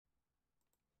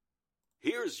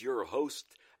Here's your host,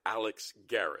 Alex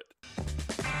Garrett.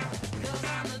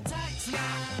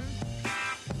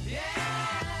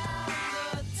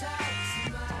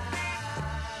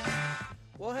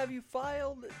 Well, have you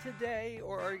filed today,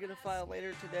 or are you going to file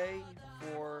later today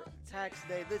for tax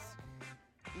day? This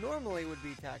normally would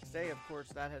be tax day. Of course,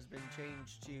 that has been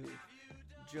changed to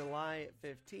July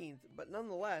 15th. But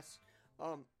nonetheless,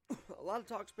 a lot of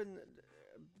talk's been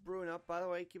brewing up. By the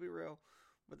way, keep it real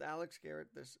with Alex Garrett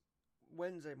this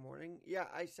Wednesday morning. Yeah,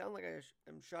 I sound like I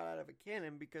am shot out of a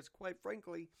cannon because, quite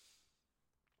frankly,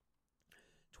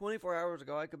 24 hours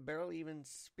ago, I could barely even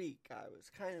speak. I was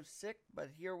kind of sick, but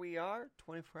here we are,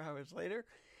 24 hours later,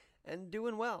 and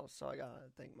doing well. So I gotta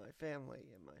thank my family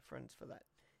and my friends for that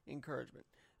encouragement.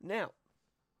 Now,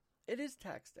 it is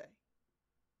tax day,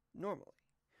 normally,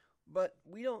 but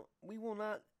we will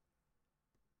not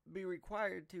be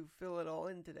required to fill it all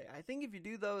in today. I think if you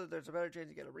do, though, there's a better chance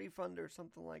you get a refund or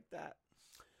something like that.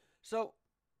 So,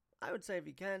 I would say if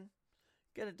you can,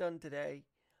 get it done today.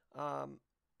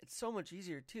 It's so much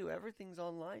easier, too. Everything's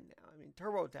online now. I mean,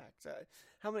 TurboTax.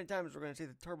 How many times we're going to see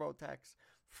the TurboTax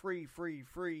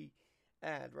free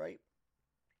ad, right?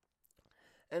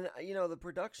 And, the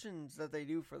productions that they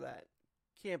do for that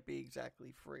can't be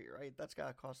exactly free, right? That's got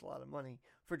to cost a lot of money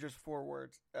for just 4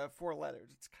 letters.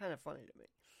 It's kind of funny to me.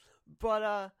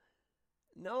 But,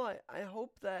 no, I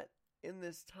hope that in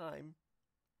this time,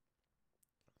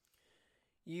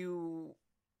 you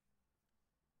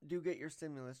do get your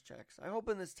stimulus checks. I hope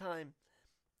in this time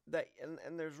that,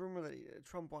 and there's rumor that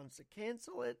Trump wants to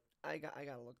cancel it. I got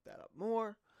to look that up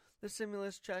more. The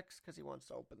stimulus checks, because he wants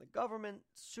to open the government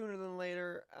sooner than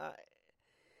later.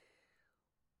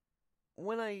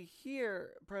 When I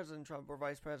hear President Trump or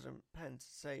Vice President Pence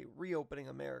say reopening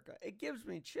America, it gives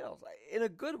me chills in a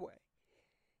good way.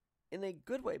 In a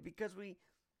good way, because we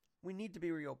need to be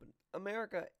reopened.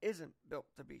 America isn't built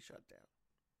to be shut down.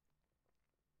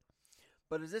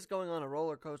 But is this going on a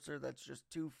roller coaster that's just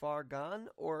too far gone?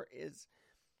 Or is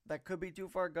that could be too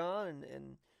far gone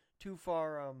and too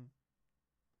far,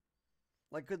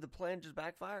 could the plan just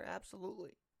backfire?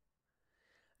 Absolutely.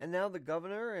 And now the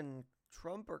governor and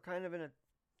Trump are kind of in a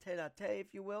tete-a-tete,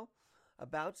 if you will,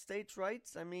 about states'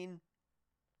 rights. I mean,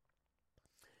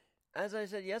 as I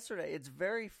said yesterday, it's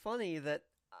very funny that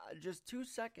just 2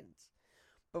 seconds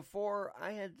before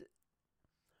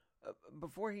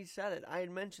before he said it, I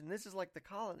had mentioned this is like the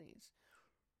colonies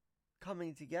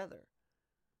coming together.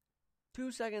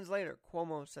 2 seconds later,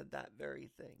 Cuomo said that very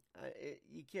thing.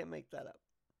 You can't make that up.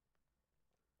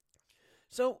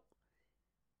 So,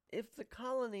 if the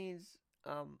colonies,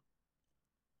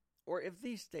 or if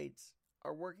these states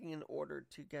are working in order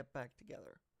to get back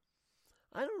together,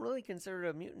 I don't really consider it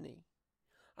a mutiny.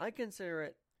 I consider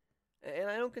it, and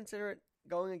I don't consider it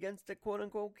going against the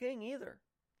quote-unquote king either.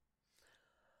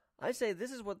 I say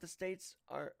this is what the states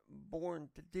are born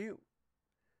to do.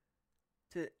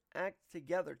 To act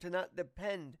together, to not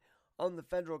depend on the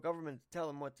federal government to tell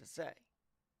them what to say.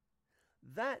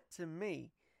 That, to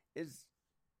me, is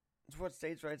what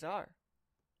states' rights are.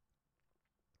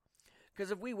 Because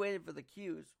if we waited for the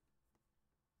cues,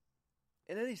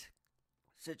 in any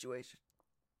situation,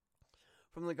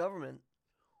 from the government,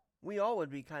 we all would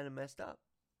be kind of messed up.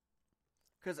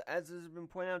 Because as has been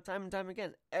pointed out time and time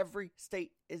again, every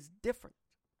state is different.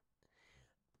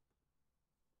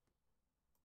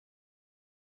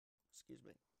 Excuse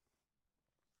me.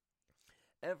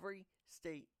 Every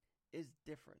state is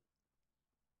different.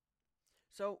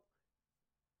 So,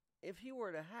 if he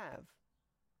were to have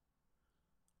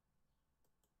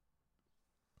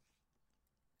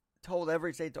told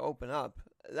every state to open up,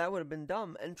 that would have been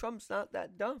dumb. And Trump's not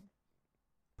that dumb.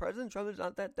 President Trump is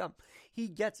not that dumb. He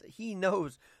gets it. He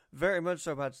knows very much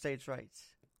so about states' rights.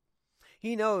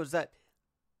 He knows that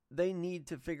they need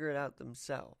to figure it out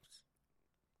themselves.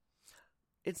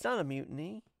 It's not a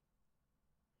mutiny,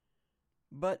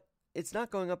 but it's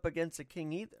not going up against a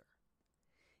king either.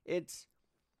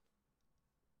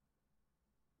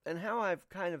 And how I've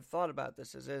kind of thought about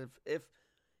this is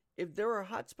if there are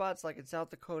hot spots like in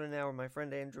South Dakota now, where my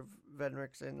friend Andrew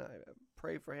Vedrickson, I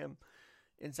pray for him,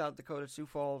 in South Dakota, Sioux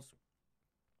Falls.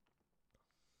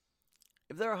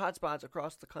 If there are hot spots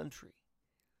across the country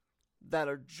that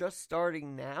are just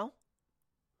starting now,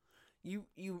 you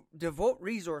devote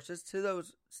resources to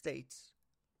those states.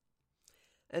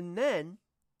 And then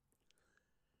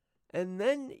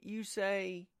you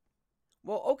say,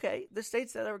 well, okay, the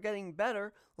states that are getting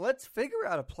better, let's figure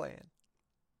out a plan.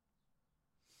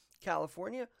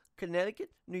 California,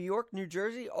 Connecticut, New York, New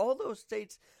Jersey, all those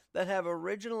states that have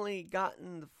originally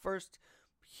gotten the first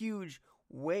huge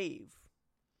wave.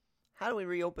 How do we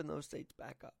reopen those states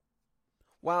back up?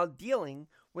 while dealing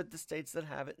with the states that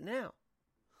have it now,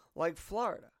 like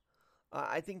Florida.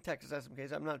 I think Texas has some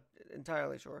cases. I'm not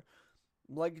entirely sure.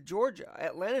 Like Georgia.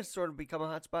 Atlanta's sort of become a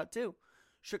hotspot too.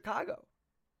 Chicago.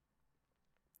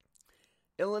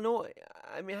 Illinois.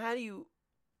 I mean, how do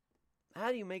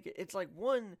you make it? It's like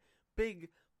one big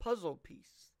puzzle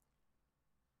piece.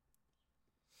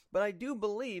 But I do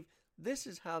believe this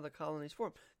is how the colonies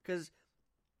formed, because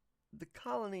the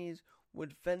colonies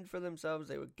would fend for themselves.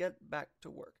 They would get back to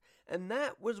work. And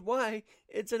that was why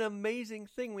it's an amazing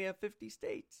thing we have 50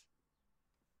 states.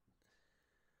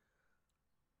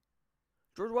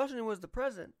 George Washington was the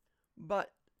president,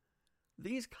 but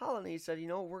these colonies said,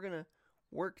 we're going to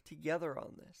work together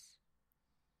on this.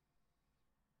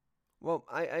 Well,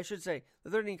 I should say,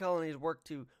 the 13 colonies worked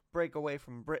to break away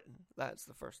from Britain. That's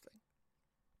the first thing.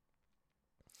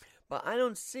 But I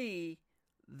don't see,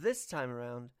 this time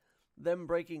around, them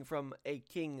breaking from a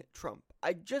King Trump.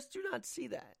 I just do not see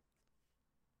that.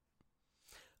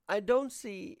 I don't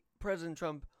see President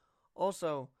Trump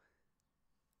also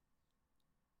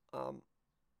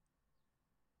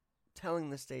telling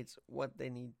the states what they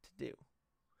need to do.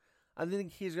 I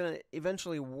think he's going to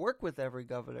eventually work with every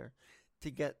governor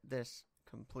to get this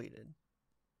completed.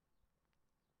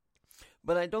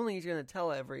 But I don't think he's going to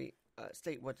tell every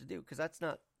state what to do, because that's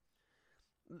not...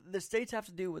 The states have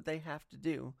to do what they have to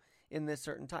do in this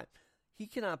certain time. He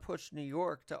cannot push New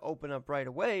York to open up right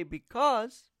away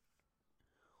because,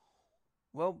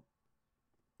 well,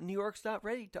 New York's not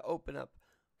ready to open up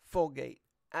full gate,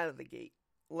 out of the gate.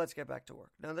 Let's get back to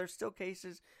work. Now, there's still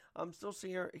cases. I'm still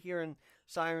hearing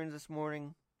sirens this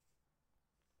morning.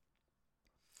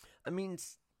 I mean,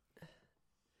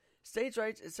 states'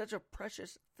 rights is such a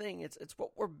precious thing. It's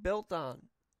what we're built on.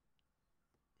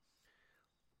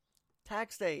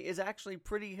 Tax day is actually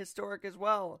pretty historic as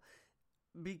well,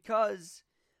 because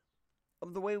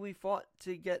of the way we fought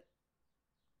to get,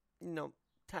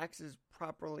 taxes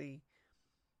properly.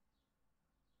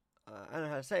 I don't know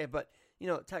how to say it, but,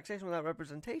 taxation without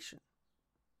representation.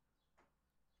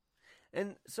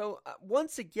 And so,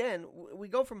 once again, we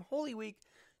go from Holy Week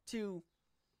to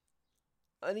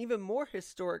an even more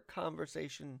historic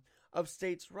conversation of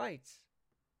states' rights.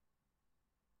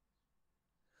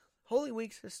 Holy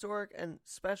Week's historic and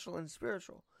special and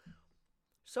spiritual.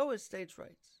 So is states'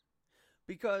 rights.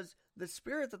 Because the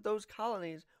spirit that those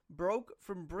colonies broke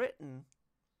from Britain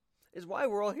is why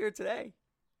we're all here today.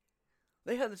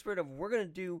 They had the spirit of, we're going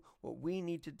to do what we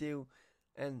need to do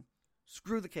and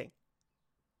screw the king.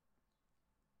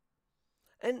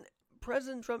 And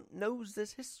President Trump knows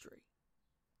this history.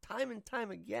 Time and time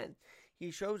again,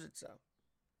 he shows it so.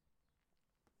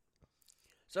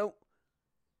 So,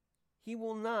 he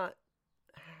will not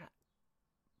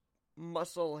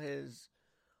muscle his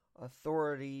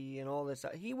authority and all this.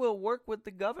 He will work with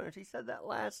the governors. He said that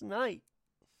last night,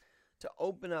 to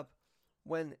open up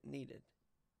when needed.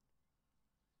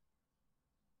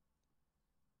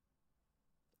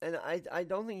 And I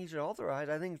don't think he should authorize.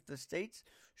 I think the states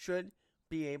should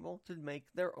be able to make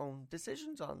their own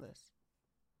decisions on this.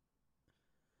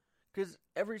 Because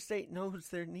every state knows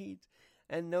their needs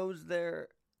and knows their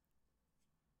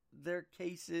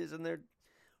cases and their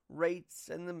rates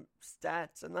and the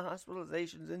stats and the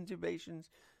hospitalizations, intubations,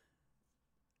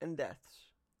 and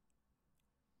deaths.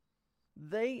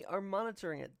 They are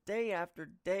monitoring it day after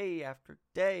day after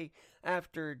day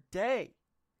after day.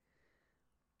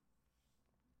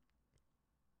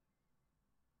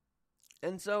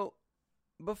 And so,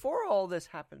 before all this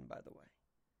happened, by the way,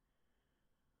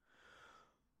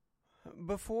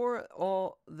 before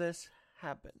all this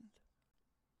happened,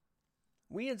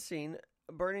 we had seen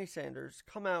Bernie Sanders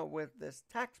come out with this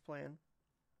tax plan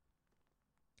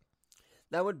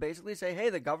that would basically say,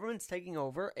 hey, the government's taking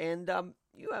over and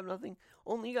you have nothing.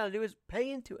 Only you got to do is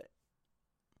pay into it.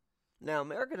 Now,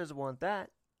 America doesn't want that.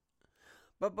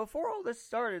 But before all this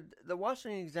started, the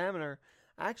Washington Examiner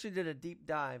actually did a deep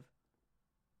dive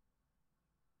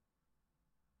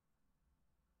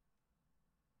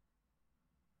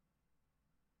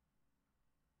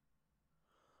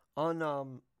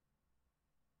on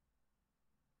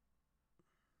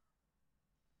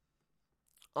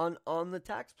the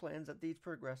tax plans that these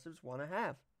progressives want to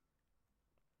have.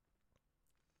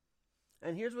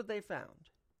 And here's what they found.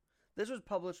 This was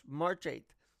published March 8th,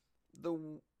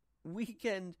 the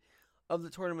weekend of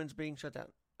the tournaments being shut down.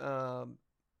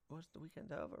 Was the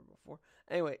weekend of or before?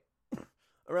 Anyway,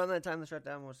 around that time the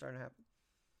shutdown was starting to happen.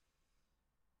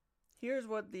 Here's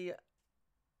what the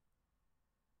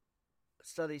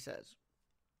study says.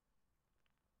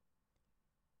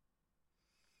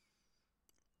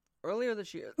 Earlier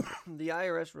this year, the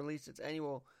IRS released its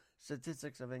annual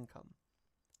statistics of income.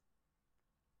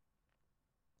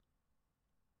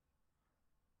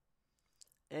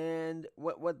 And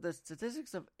what the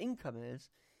statistics of income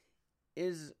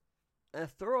is a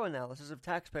thorough analysis of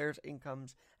taxpayers'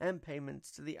 incomes and payments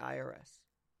to the IRS.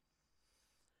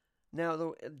 Now,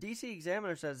 the DC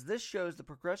Examiner says this shows the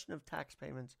progression of tax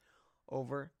payments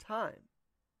over time.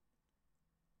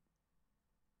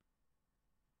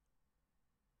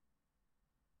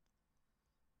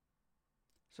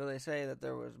 So they say that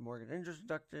there was mortgage interest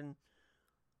deduction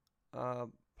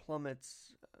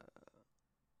plummets.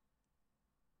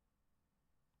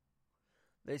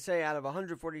 They say out of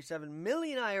 147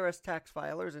 million IRS tax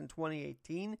filers in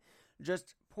 2018,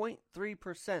 just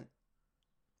 0.3%,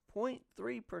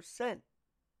 0.3%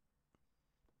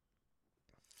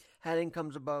 had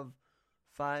incomes above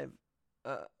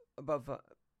about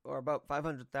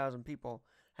 500,000 people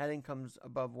had incomes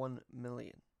above $1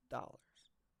 million.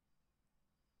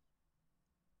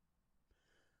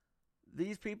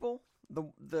 These people,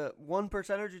 the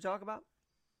 1%ers you talk about,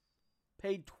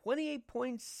 paid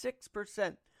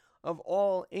 28.6% of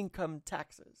all income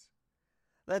taxes.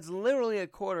 That's literally a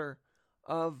quarter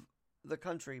of the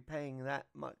country paying that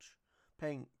much,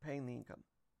 paying the income.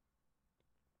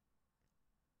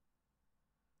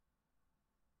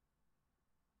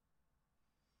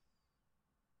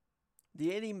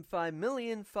 The 85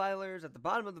 million filers at the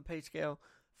bottom of the pay scale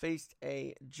faced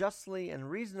a justly and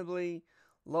reasonably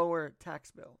lower tax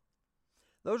bill.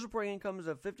 Those reporting incomes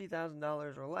of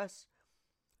 $50,000 or less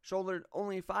shouldered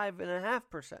only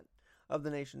 5.5% of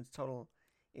the nation's total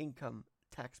income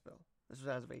tax bill. This was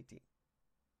as of 18.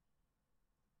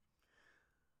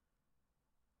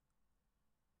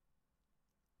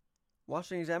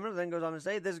 Washington Examiner then goes on to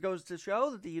say, this goes to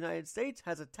show that the United States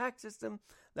has a tax system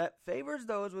that favors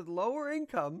those with lower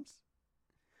incomes.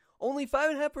 Only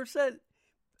 5.5%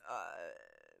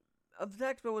 of the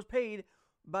tax bill was paid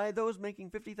by those making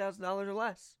 $50,000 or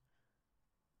less,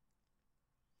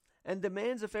 and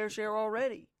demands a fair share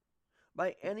already,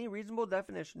 by any reasonable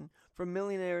definition, from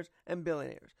millionaires and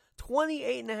billionaires.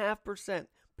 28.5%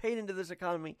 paid into this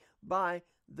economy by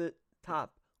the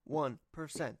top 1%.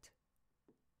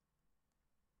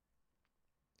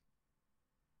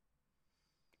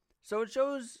 So it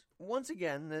shows, once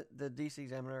again, that the DC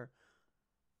Examiner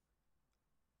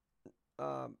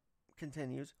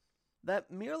continues, that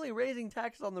merely raising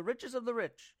taxes on the richest of the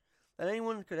rich, that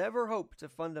anyone could ever hope to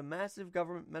fund a massive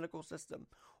government medical system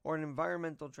or an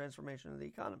environmental transformation of the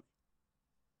economy.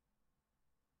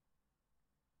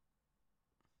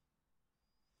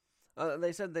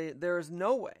 They said there is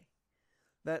no way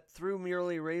that through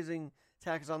merely raising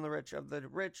taxes on the rich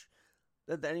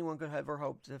that anyone could ever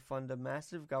hope to fund a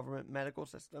massive government medical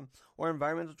system or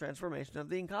environmental transformation of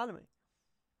the economy.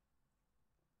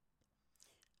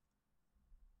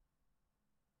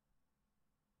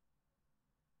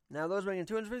 Now, those making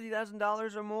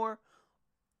 $250,000 or more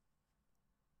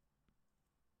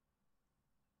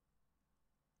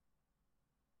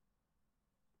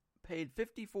paid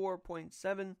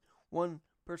 54.71%.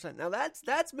 Now,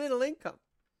 that's middle income.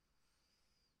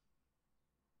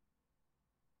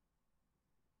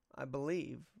 I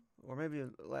believe, or maybe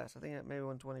less. I think maybe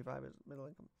 125 is middle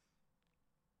income.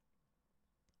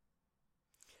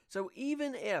 So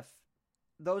even if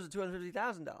those at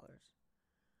 $250,000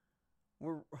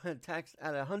 were taxed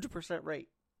at a 100% rate,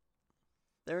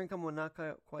 their income would not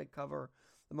quite cover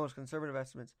the most conservative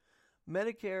estimates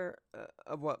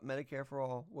of what Medicare for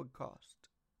All would cost.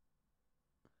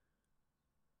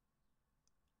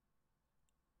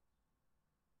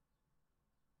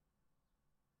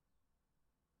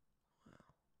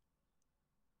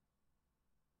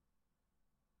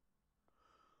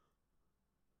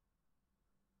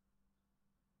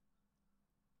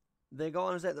 They go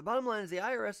on to say the bottom line is the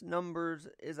IRS numbers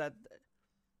is that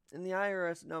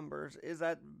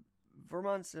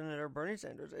Vermont Senator Bernie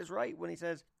Sanders is right when he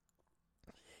says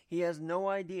he has no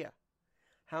idea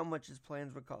how much his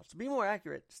plans would cost. To be more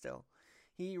accurate still,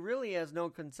 he really has no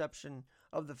conception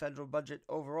of the federal budget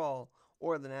overall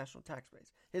or the national tax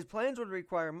base. His plans would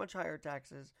require much higher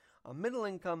taxes on middle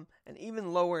income and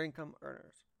even lower income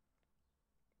earners.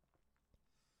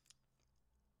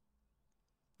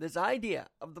 This idea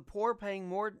of the poor paying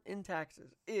more in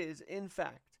taxes is, in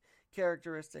fact,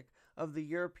 characteristic of the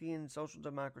European social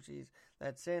democracies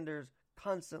that Sanders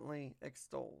constantly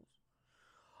extols.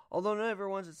 Although never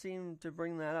once it seemed to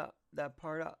bring that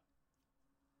part up.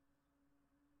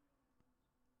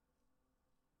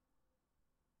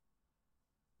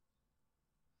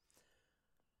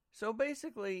 So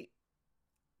basically,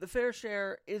 the fair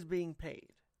share is being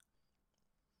paid.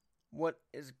 What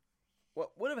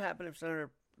would have happened if Senator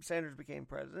Sanders became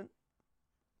president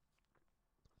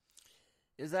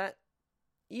is that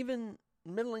even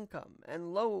middle income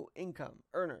and low income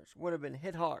earners would have been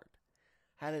hit hard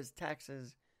had his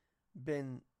taxes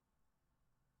been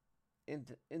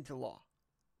into law.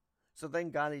 So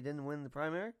thank God he didn't win the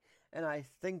primary. And I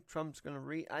think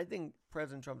I think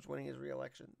President Trump's winning his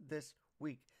re-election this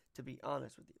week, to be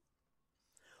honest with you.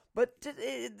 But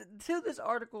to this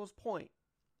article's point,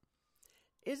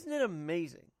 isn't it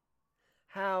amazing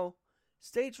how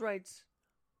states' rights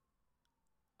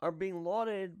are being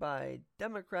lauded by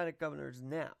Democratic governors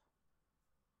now?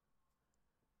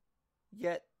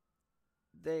 Yet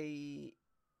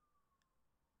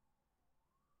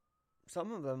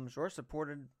some of them sure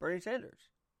supported Bernie Sanders,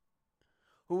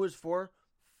 who was for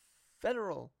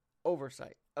federal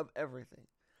oversight of everything,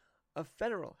 a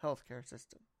federal healthcare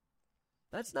system.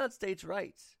 That's not states'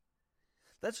 rights.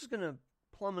 That's just going to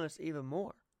plummet us even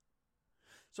more.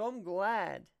 So I'm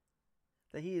glad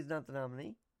that he is not the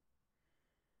nominee.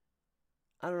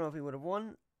 I don't know if he would have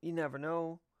won. You never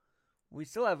know. We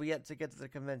still have yet to get to the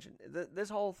convention. This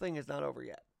whole thing is not over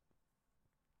yet.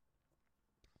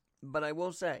 But I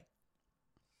will say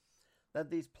that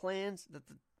these plans that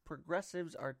the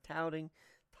progressives are touting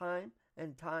time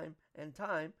and time and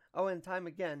time, and time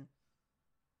again,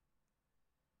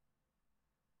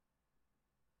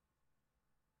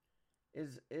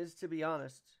 is to be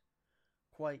honest,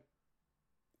 quite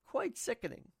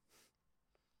sickening.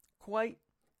 Quite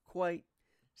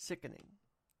sickening.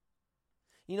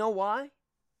 You know why?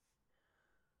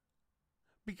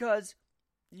 Because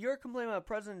you're complaining about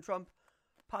President Trump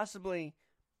possibly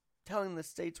telling the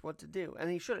states what to do, and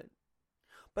he shouldn't.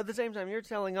 But at the same time, you're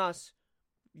telling us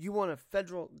you want a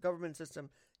federal government system.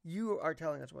 You are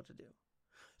telling us what to do.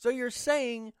 So you're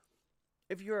saying,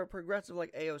 if you're a progressive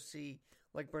like AOC,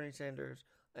 like Bernie Sanders,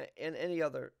 and any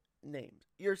other names,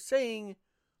 you're saying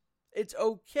it's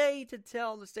okay to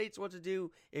tell the states what to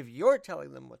do if you're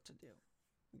telling them what to do.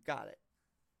 Got it.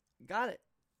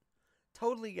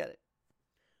 Totally get it.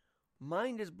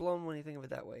 Mind is blown when you think of it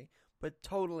that way, but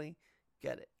totally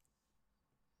get it.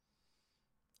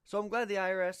 So I'm glad the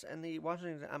IRS and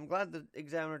I'm glad the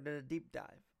examiner did a deep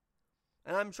dive.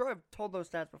 And I'm sure I've told those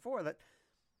stats before that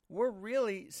we're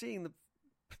really seeing the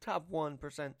top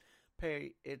 1%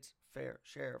 pay its fair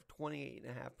share of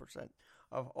 28.5%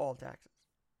 of all taxes.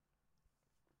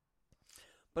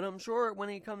 But I'm sure when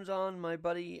he comes on, my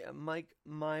buddy Mike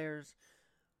Myers,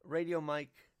 Radio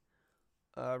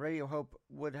Hope,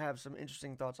 would have some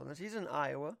interesting thoughts on this. He's in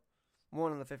Iowa,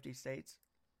 one of the 50 states.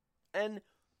 And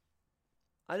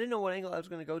I didn't know what angle I was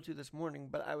going to go to this morning,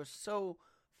 but I was so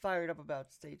fired up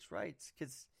about states' rights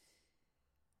because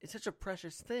it's such a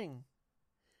precious thing.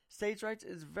 States' rights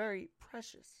is very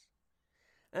precious.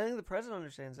 And I think the president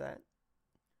understands that.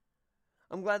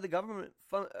 I'm glad the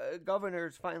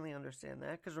governors finally understand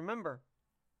that, because remember,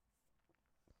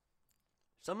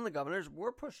 some of the governors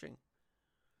were pushing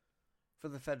for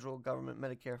the federal government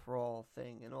Medicare for all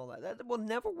thing and all that. That will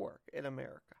never work in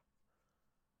America.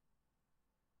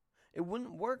 It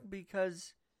wouldn't work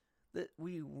because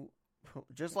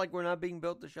just like we're not being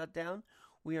built to shut down,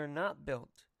 we are not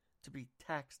built to be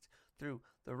taxed through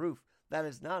the roof. That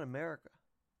is not America.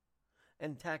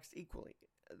 And taxed equally.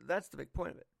 That's the big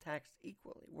point of it. Taxed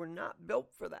equally. We're not built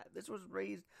for that. This was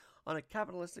raised on a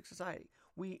capitalistic society.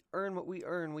 We earn what we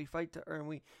earn. We fight to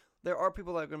earn. There are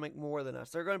people that are going to make more than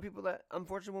us. There are going to be people that,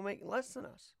 unfortunately, will make less than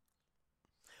us.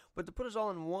 But to put us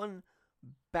all in one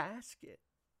basket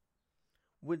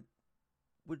would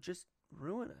just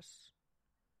ruin us.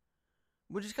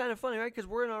 Which is kind of funny, right? Because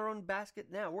we're in our own basket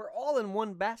now. We're all in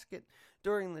one basket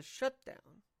during the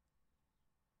shutdown.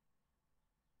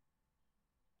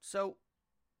 So,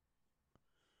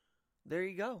 there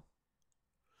you go.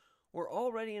 We're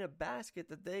already in a basket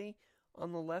that they,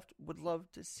 on the left, would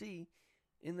love to see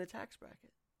in the tax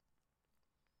bracket.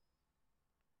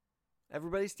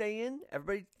 Everybody stay in.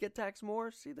 Everybody get taxed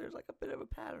more. See, there's like a bit of a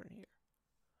pattern here.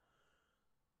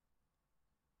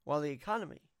 While the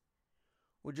economy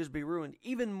would just be ruined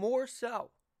even more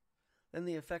so than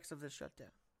the effects of this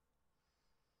shutdown.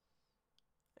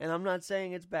 And I'm not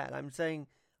saying it's bad. I'm saying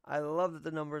I love that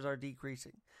the numbers are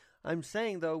decreasing. I'm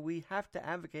saying, though, we have to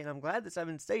advocate, and I'm glad the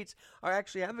 7 states are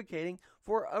actually advocating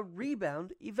for a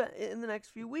rebound event in the next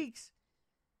few weeks.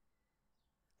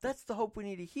 That's the hope we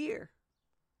need to hear.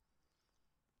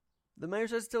 The mayor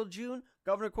says till June.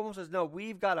 Governor Cuomo says, no,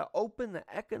 we've got to open the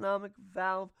economic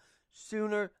valve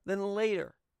sooner than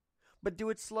later. But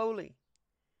do it slowly.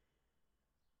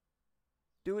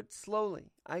 Do it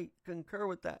slowly. I concur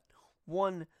with that.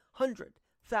 100,000%.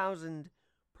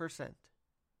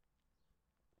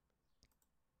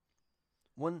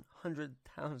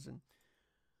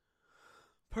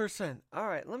 100,000%. All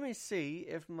right, let me see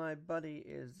if my buddy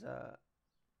is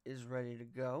is ready to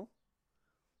go.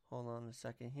 Hold on a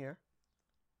second here.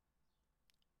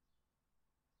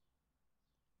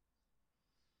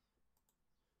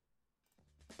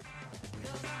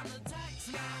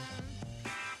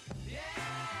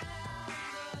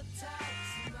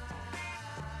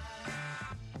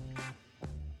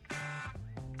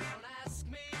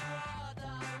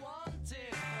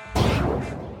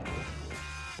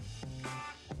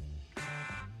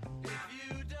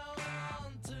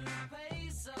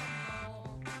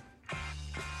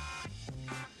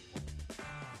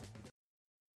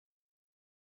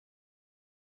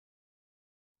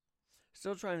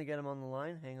 Still trying to get him on the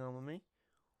line. Hang on with me.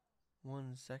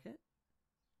 1 second.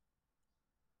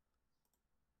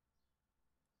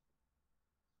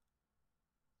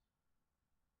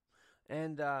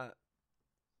 And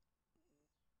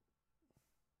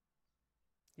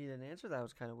he didn't answer. That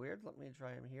was kind of weird. Let me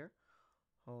try him here.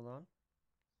 Hold on.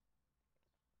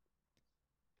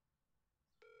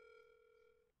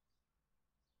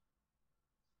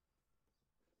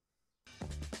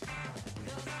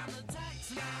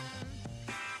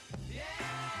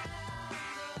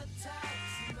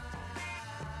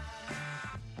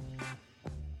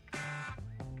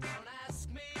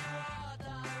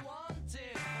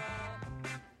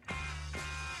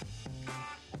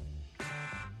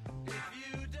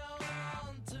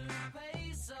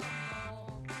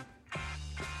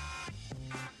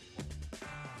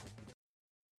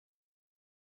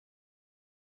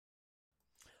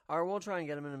 All right, we'll try and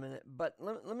get him in a minute. But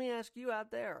let me ask you out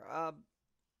there,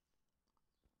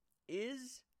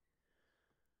 is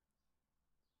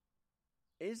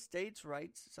states'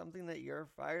 rights something that you're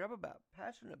fired up about,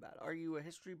 passionate about? Are you a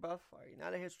history buff? Are you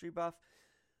not a history buff?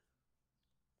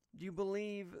 Do you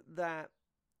believe that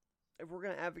if we're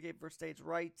going to advocate for states'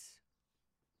 rights,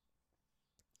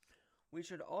 we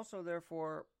should also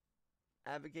therefore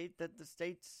advocate that the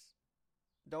states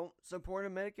don't support a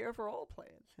Medicare for all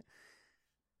plan?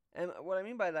 And what I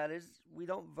mean by that is we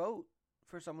don't vote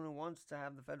for someone who wants to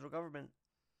have the federal government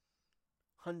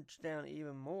hunch down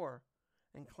even more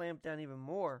and clamp down even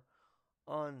more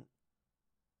on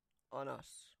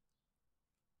us.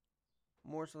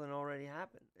 More so than already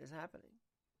is happening.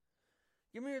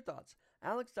 Give me your thoughts.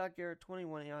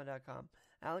 alex.garrett21@yahoo.com.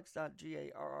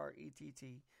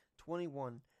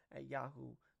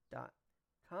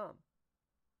 alex.garrett21@yahoo.com.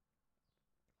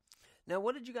 Now,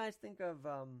 what did you guys think of...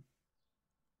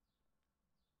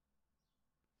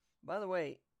 By the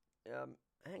way,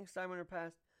 Hank Steinbrenner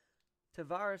passed.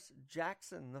 Tavares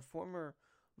Jackson, the former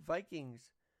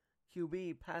Vikings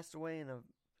QB, passed away in a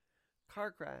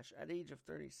car crash at age of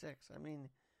 36. I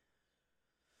mean,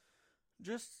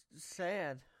 just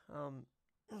sad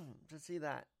to see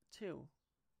that too.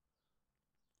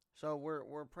 So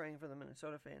we're praying for the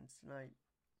Minnesota fans tonight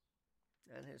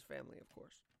and his family, of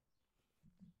course.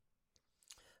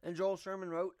 And Joel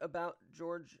Sherman wrote about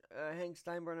Hank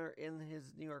Steinbrenner in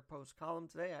his New York Post column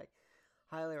today. I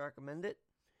highly recommend it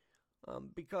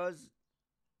because,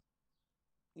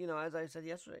 as I said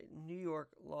yesterday, New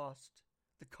York lost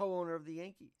the co-owner of the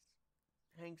Yankees,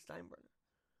 Hank Steinbrenner,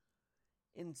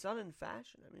 in sudden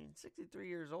fashion. I mean, 63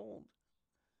 years old.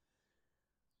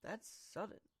 That's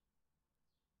sudden.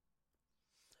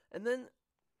 And then,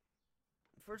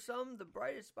 for some, the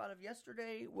brightest spot of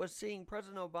yesterday was seeing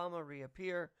President Obama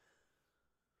reappear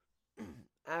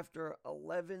after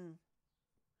in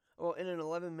an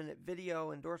 11-minute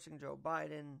video endorsing Joe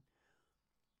Biden.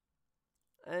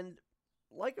 And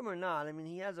like him or not, I mean,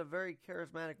 he has a very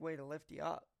charismatic way to lift you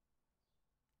up.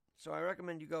 So I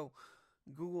recommend you go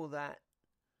Google that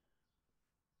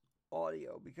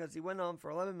audio because he went on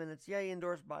for 11 minutes. Yeah, he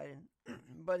endorsed Biden,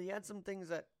 but he had some things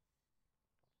that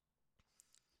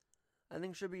I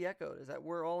think should be echoed, is that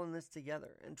we're all in this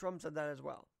together. And Trump said that as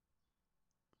well.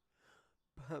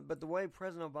 But the way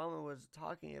President Obama was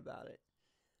talking about it,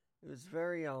 it was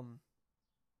very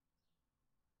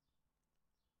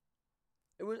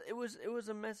it was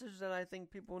a message that I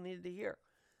think people needed to hear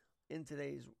in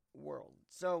today's world.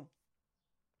 So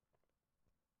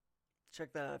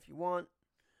check that out if you want.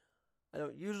 I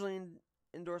don't usually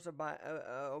endorse a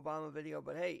Obama video,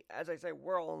 but hey, as I say,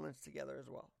 we're all in this together as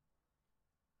well.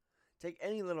 Take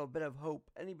any little bit of hope,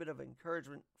 any bit of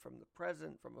encouragement from the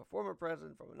president, from a former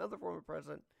president, from another former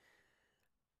president,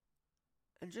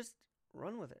 and just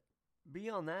run with it. Be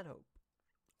on that hope.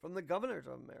 From the governors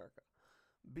of America.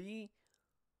 Be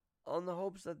on the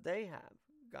hopes that they have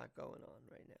got going on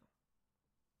right now.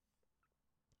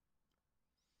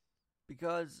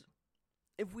 Because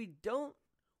if we don't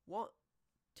want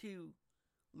to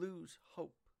lose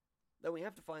hope, then we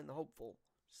have to find the hopeful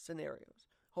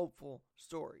scenarios, hopeful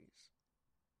stories.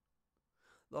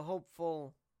 The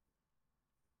hopeful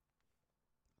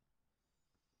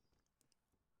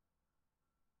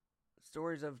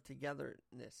stories of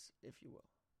togetherness, if you will.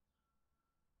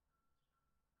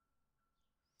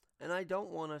 And I don't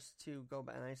want us to go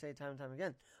back, and I say it time and time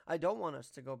again, I don't want us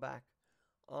to go back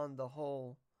on the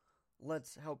whole,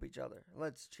 let's help each other,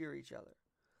 let's cheer each other.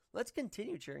 Let's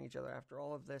continue cheering each other after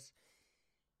all of this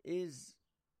is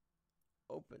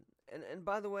open. And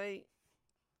by the way,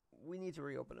 we need to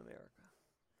reopen America.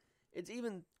 It's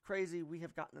even crazy we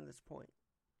have gotten to this point.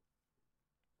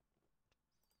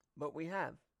 But we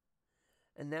have.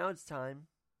 And now it's time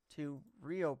to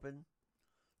reopen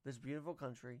this beautiful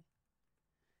country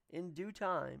in due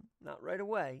time, not right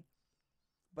away,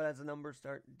 but as the numbers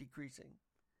start decreasing.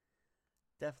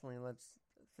 Definitely let's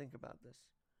think about this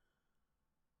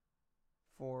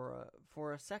for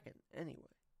a second,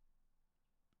 anyway.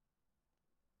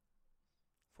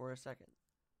 For a second.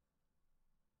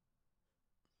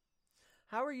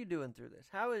 How are you doing through this?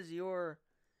 How is your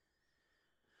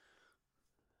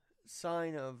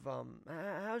sign of,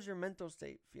 how's your mental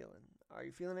state feeling? Are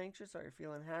you feeling anxious? Are you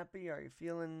feeling happy? Are you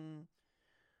feeling,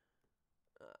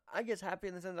 I guess happy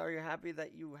in the sense, are you happy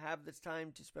that you have this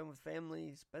time to spend with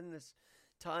family, spend this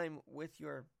time with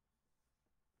your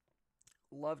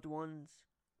loved ones?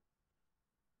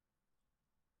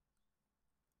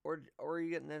 Or are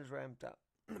you getting as ramped up?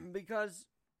 Because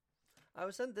I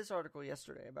was sent this article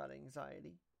yesterday about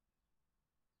anxiety.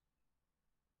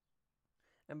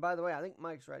 And by the way, I think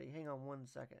Mike's ready. Hang on one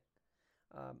second.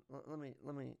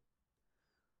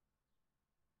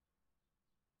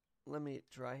 Let me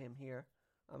try him here.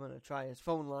 I'm going to try his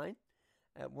phone line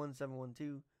at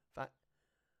 1712.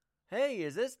 Hey,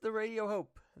 is this the Radio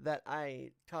Hope that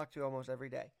I talk to almost every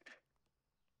day?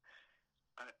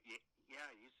 Yeah,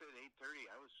 you said 8:30.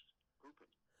 I was pooping.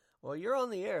 Well, you're on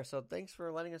the air, so thanks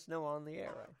for letting us know on the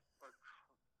air. Right?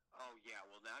 Oh, yeah.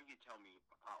 Well, now you tell me.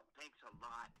 Oh, thanks a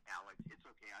lot, Alex. It's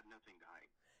okay. I have nothing to hide.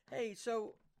 Hey,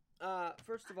 so,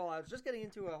 first of all, I was just getting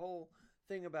into a whole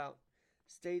thing about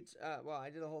states. I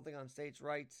did a whole thing on states'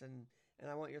 rights, and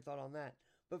I want your thought on that.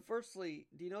 But firstly,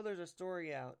 do you know there's a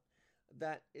story out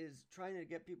that is trying to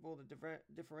get people to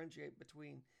differentiate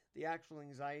between the actual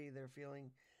anxiety they're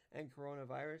feeling and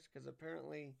coronavirus? Because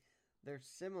apparently they're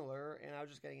similar, and I was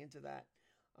just getting into that.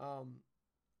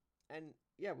 And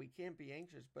yeah, we can't be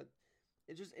anxious, but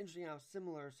it's just interesting how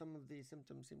similar some of these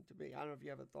symptoms seem to be. I don't know if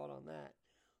you have a thought on that,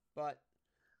 but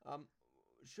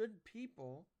should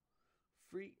people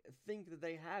think that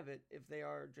they have it if they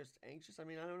are just anxious? I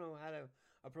mean, I don't know how to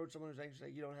approach someone who's anxious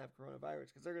that you don't have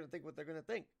coronavirus, because they're going to think what they're going to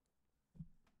think.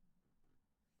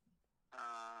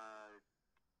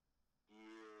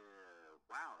 Yeah.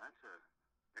 Wow, that's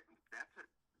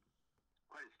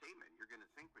quite a statement. You're going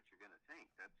to think what you're going to think.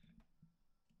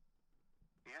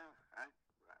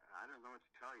 I don't know what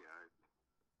to tell you.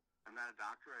 I'm not a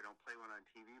doctor. I don't play one on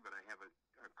TV, but I have a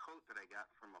coat that I got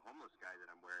from a homeless guy that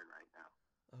I'm wearing right now.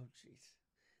 Oh, jeez.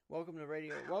 Welcome to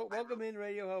Radio. Welcome in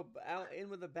Radio Hope. Out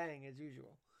in with a bang as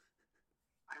usual.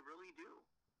 I really do.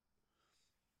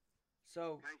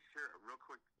 So, can I share real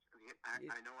quick? I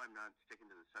know I'm not sticking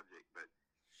to the subject, but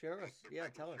share us.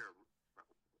 Yeah, tell us.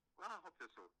 Well, I hope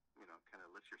this will, kind of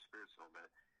lift your spirits a little bit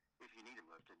if you need them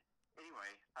lifted.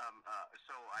 Anyway,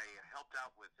 so I helped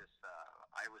out with this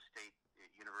Iowa State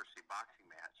University boxing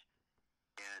match,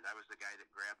 and I was the guy that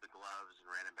grabbed the gloves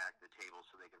and ran them back to the table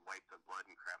so they could wipe the blood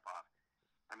and crap off.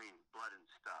 I mean, blood and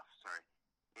stuff, sorry.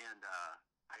 And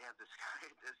I had this guy,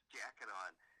 this jacket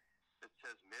on that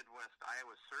says Midwest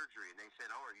Iowa Surgery, and they said,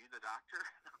 "Oh, are you the doctor?"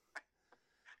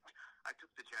 I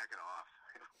took the jacket off.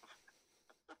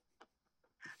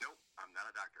 Nope, I'm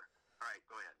not a doctor. All right,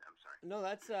 go ahead. I'm sorry. No,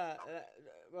 that's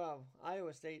well,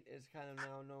 Iowa State is kind of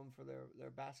now known for their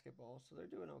basketball, so they're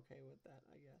doing okay with that,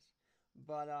 I guess.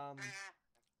 But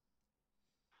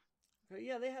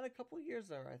yeah, they had a couple years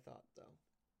there, I thought, though,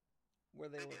 where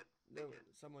they were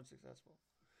somewhat successful.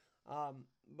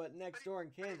 But next door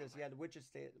in Kansas, you had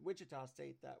Wichita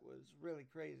State that was really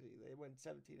crazy. They went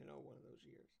 17-0 one of those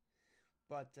years.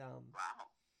 But wow.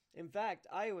 In fact,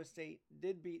 Iowa State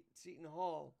did beat Seton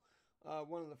Hall.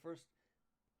 One of the first.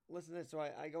 Listen to this. So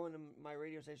I go into my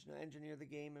radio station to engineer the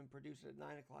game and produce it at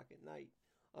 9 o'clock at night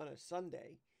on a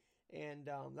Sunday, and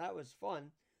that was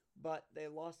fun. But they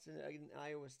lost in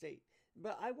Iowa State.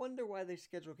 But I wonder why they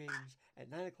schedule games at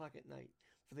 9 o'clock at night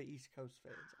for the East Coast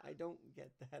fans. I don't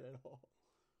get that at all.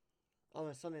 On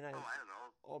a Sunday night. Oh, I don't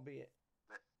know. Albeit.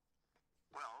 But,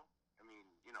 well, I mean,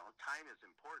 time is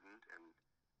important, and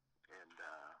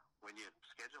when you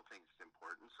schedule things, it's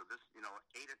important. So this, 8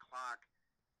 o'clock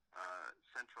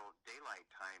Central Daylight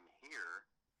Time here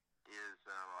is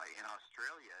in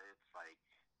Australia. It's like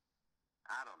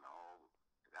I don't know.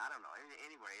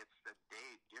 Anyway, it's the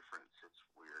day difference. It's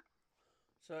weird.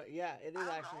 So yeah, it is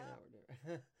actually an hour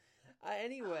different.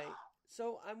 Anyway,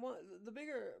 so the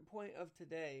bigger point of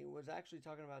today was actually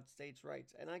talking about states'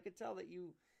 rights, and I could tell that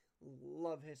you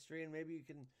love history, and maybe you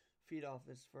can feed off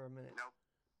this for a minute. Nope.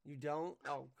 You don't?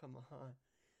 Nope. Oh, come on.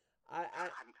 I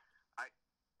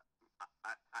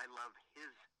love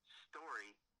his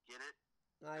story. Get it?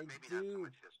 I Maybe do. not so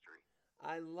much history.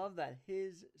 I love that,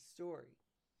 his story.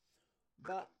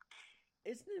 But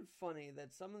isn't it funny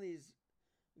that some of these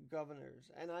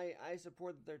governors, and I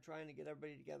support that they're trying to get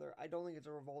everybody together. I don't think it's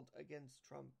a revolt against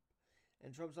Trump.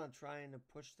 And Trump's not trying to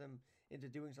push them into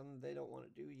doing something they don't want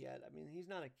to do yet. I mean, he's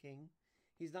not a king.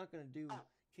 He's not going to do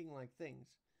king-like things.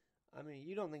 I mean,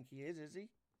 you don't think he is he?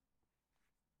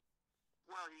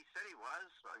 Well, he said he was.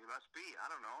 Well, he must be. I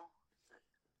don't know.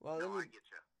 Well, no, I get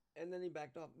you. And then he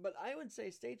backed off. But I would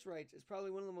say states' rights is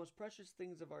probably one of the most precious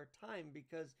things of our time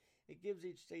because it gives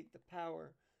each state the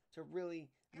power to really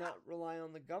not rely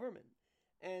on the government.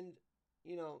 And,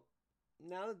 you know,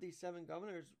 now that these 7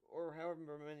 governors, or however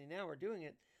many now, are doing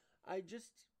it, I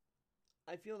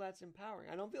feel that's empowering.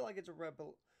 I don't feel like it's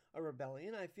a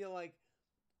rebellion. I feel like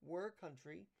we're a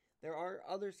country. There are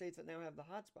other states that now have the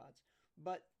hotspots.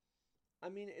 But, I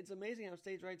mean, it's amazing how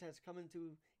states' rights has come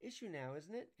into issue now,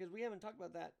 isn't it? Because we haven't talked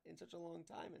about that in such a long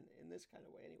time in this kind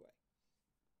of way anyway.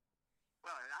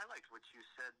 Well, I liked what you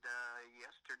said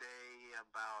yesterday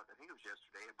about, I think it was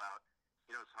yesterday, about,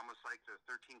 you know, it's almost like the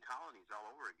 13 colonies all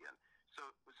over again. So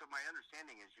my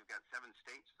understanding is you've got 7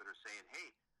 states that are saying,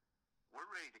 hey, we're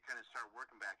ready to kind of start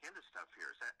working back into stuff here.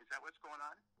 Is that what's going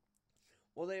on?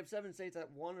 Well, they have 7 states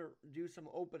that want to do some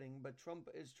opening, but Trump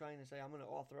is trying to say, I'm going to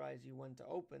authorize you when to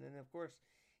open. And, of course,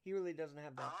 he really doesn't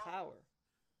have that power.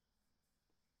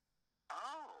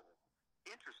 Oh,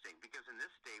 interesting. Because in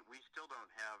this state, we still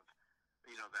don't have,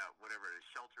 you know, that whatever it is,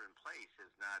 shelter in place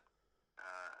is not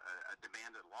a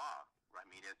demanded law. I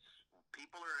mean, it's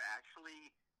people are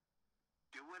actually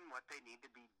doing what they need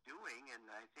to be doing, and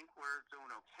I think we're doing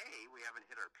okay. We haven't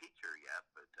hit our peak here yet,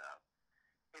 but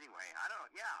anyway, I don't.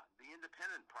 Yeah, the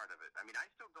independent part of it. I mean, I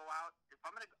still go out if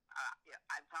I'm gonna.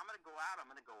 If I'm gonna go out,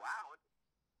 I'm gonna go out.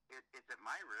 It's at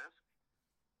my risk,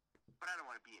 but I don't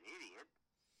want to be an idiot.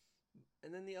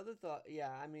 And then the other thought,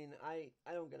 yeah, I mean, I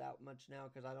don't get out much now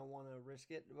because I don't want to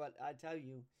risk it. But I tell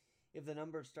you, if the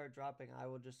numbers start dropping, I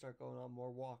will just start going on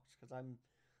more walks because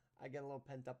I get a little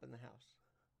pent up in the house.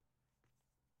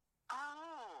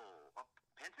 Oh, a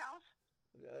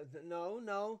penthouse? No,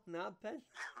 not pent.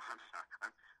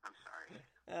 I'm sorry.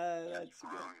 That's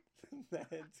good.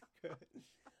 That's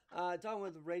good. Talking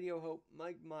with Radio Hope,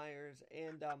 Mike Myers,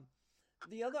 and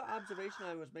the other observation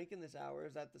I was making this hour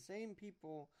is that the same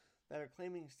people that are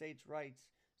claiming states' rights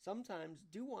sometimes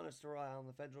do want us to rely on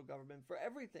the federal government for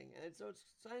everything. And so it's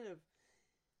kind of,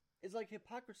 it's like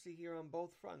hypocrisy here on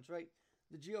both fronts, right?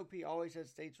 The GOP always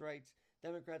has states' rights.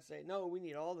 Democrats say, no, we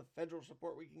need all the federal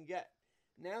support we can get.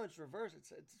 Now it's reversed.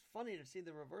 It's funny to see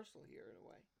the reversal here in a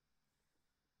way.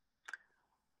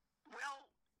 Well,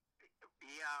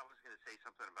 yeah, I was going to say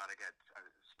something about it. I got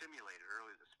stimulated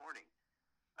early this morning.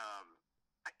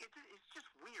 It's just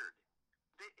weird.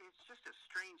 It's just a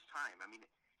strange time. I mean,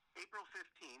 April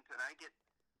 15th, and I get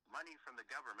money from the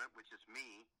government, which is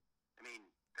me. I mean,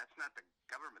 that's not the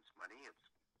government's money. It's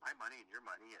my money and your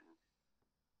money, and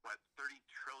what, 30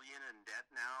 trillion in debt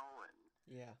now, and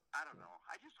yeah, I don't know.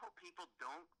 I just hope people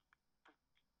don't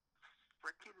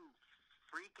frickin'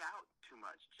 freak out too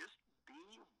much. Just be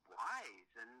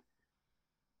wise. And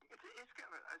it's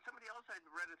kind of, somebody else, I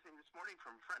read a thing this morning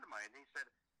from a friend of mine, and he said,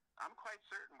 I'm quite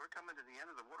certain we're coming to the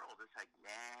end of the world. It's like,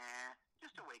 nah,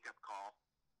 just a wake-up call.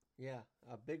 Yeah,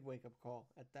 a big wake-up call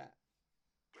at that.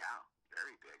 Yeah,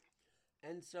 very big.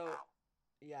 And so, wow.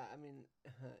 Yeah, I mean,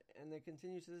 and it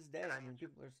continues to this day. I mean,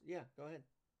 people are, yeah, go ahead.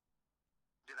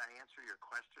 Did I answer your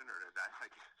question, or did I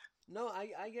like? No,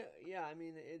 I get, yeah, I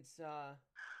mean, it's,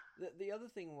 the other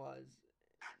thing was,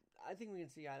 I think we can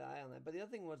see eye to eye on that, but the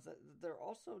other thing was that they're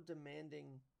also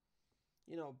demanding,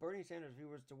 you know, Bernie Sanders, if he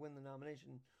was to win the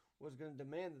nomination, was going to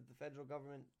demand that the federal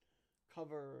government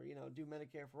cover, you know, do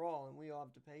Medicare for all, and we all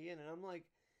have to pay in. And I'm like,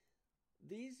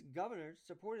 these governors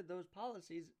supported those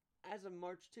policies as of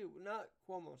March 2. Not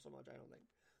Cuomo so much, I don't think.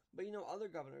 But, you know, other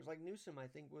governors, like Newsom, I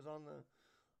think, was on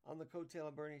the coattail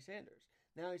of Bernie Sanders.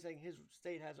 Now he's saying his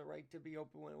state has a right to be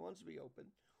open when it wants to be open.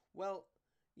 Well,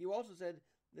 you also said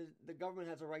the government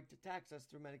has a right to tax us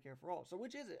through Medicare for all. So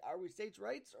which is it? Are we states'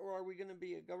 rights, or are we going to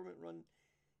be a government-run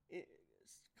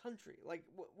country? Like,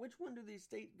 which one do these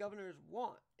state governors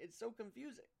want? It's so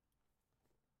confusing.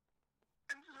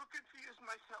 I'm so confused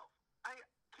myself.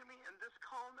 Can we end this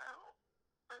call now?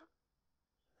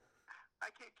 I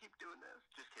can't keep doing this.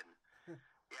 Just kidding.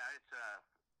 Yeah,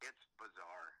 it's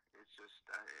bizarre.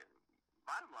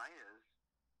 bottom line is,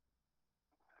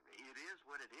 I mean, it is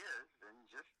what it is, and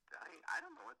just I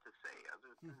don't know what to say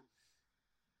other than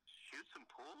shoot some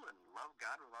pool and love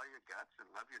God with all your guts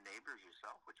and love your neighbors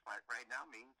yourself, which right now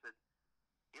means that,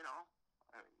 you know,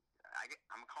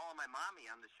 I'm calling my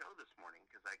mommy on the show this morning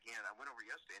because I went over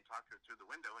yesterday and talked to her through the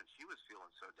window, and she was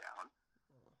feeling so down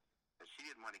that she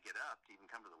didn't want to get up to even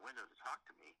come to the window to talk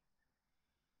to me.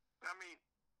 But I mean,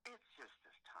 it's just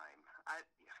this time. I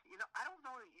don't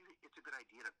know if it's a good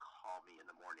idea to call me in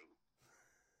the morning,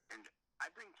 and I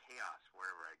bring chaos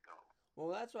wherever I go. Well,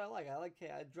 that's what I like. I like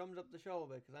chaos. I drummed up the show a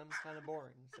little bit because I'm kind of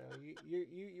boring. So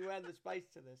you add the spice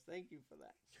to this. Thank you for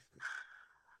that.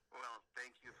 Well,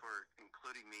 thank you for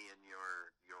including me in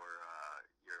your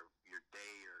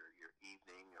day or your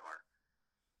evening. Or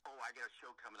I got a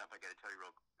show coming up. I got to tell you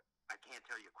I can't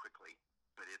tell you quickly,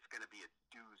 but it's going to be a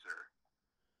doozer.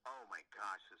 Oh my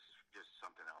gosh, this is just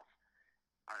something else.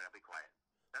 All right, I'll be quiet.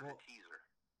 That's a teaser.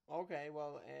 Okay,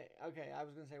 well, I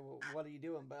was going to say, well, what are you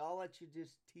doing? But I'll let you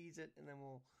just tease it, and then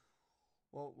we'll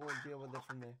deal with it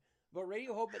from there. But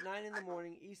Radio Hope at 9 in the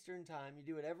morning Eastern Time. You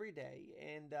do it every day,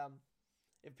 and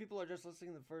if people are just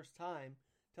listening the first time,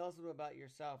 tell us a bit about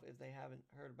yourself if they haven't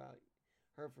heard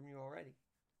from you already.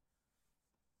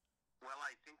 Well,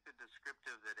 I think the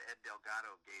descriptive that Ed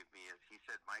Delgado gave me is, he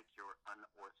said, Mike, you're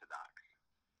unorthodox.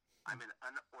 I'm an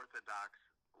unorthodox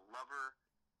lover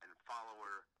and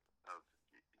follower of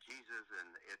Jesus, and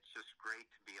it's just great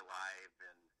to be alive.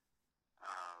 And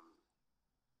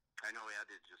I know Ed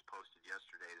had just posted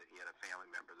yesterday that he had a family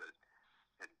member that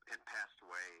had passed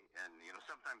away, and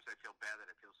sometimes I feel bad that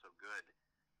I feel so good,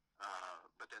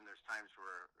 but then there's times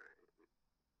where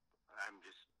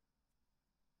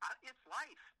it's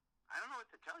life. I don't know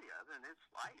what to tell you other than it's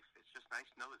life. It's just nice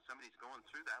to know that somebody's going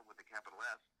through that with a capital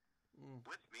S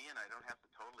with me, and I don't have to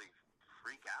totally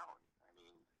freak out. I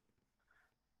mean,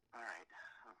 all right.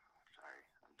 Oh, sorry,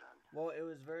 I'm done. Well, it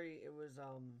was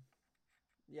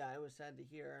sad to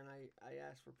hear, and I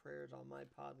asked for prayers on my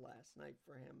pod last night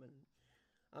for him, and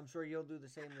I'm sure you'll do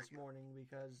the same this morning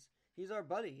because he's our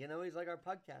buddy. He's like our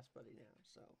podcast buddy now.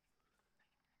 So.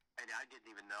 And I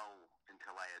didn't even know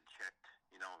until I had checked.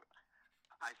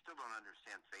 I still don't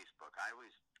understand Facebook. I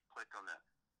always click on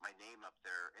my name up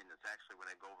there, and it's actually when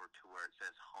I go over to where it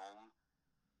says home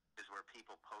is where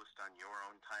people post on your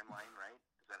own timeline, right?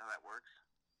 Is that how that works?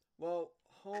 Well,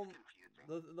 home. It's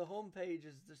confusing. The home page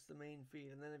is just the main feed,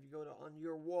 and then if you go to on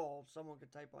your wall, someone could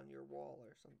type on your wall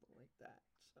or something like that.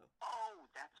 So. Oh,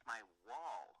 that's my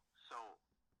wall. So,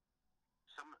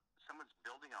 someone's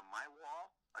building on my wall.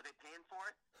 Are they paying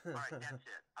for it? All right, that's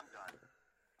it. I'm done.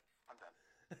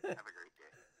 Have a great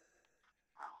day.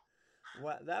 Wow.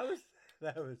 Wow, that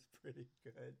was pretty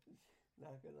good.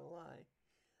 Not gonna lie.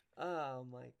 Oh,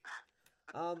 Mike.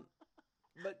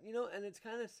 But and it's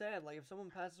kind of sad. Like if someone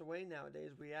passes away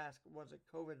nowadays, we ask, was it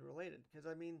COVID related? Because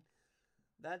I mean,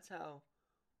 that's how.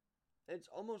 It's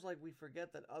almost like we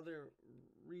forget that other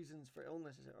reasons for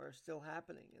illnesses are still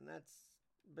happening, and that's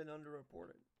been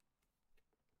underreported.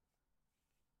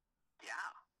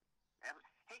 Yeah.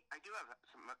 Hey, I do have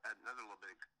another little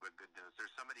bit of good news.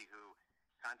 There's somebody who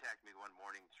contacted me one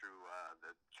morning through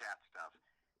the chat stuff,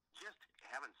 just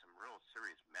having some real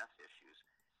serious meth issues.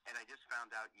 And I just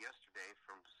found out yesterday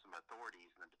from some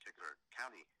authorities in a particular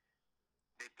county,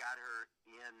 they've got her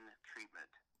in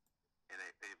treatment. And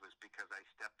it was because I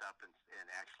stepped up and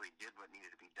actually did what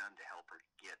needed to be done to help her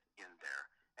get in there.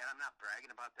 And I'm not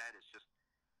bragging about that. It's just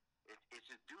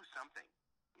do something,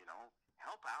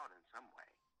 help out in some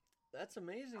way. That's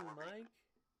amazing, Mike.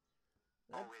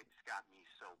 It's got me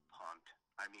so pumped.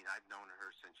 I mean, I've known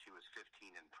her since she was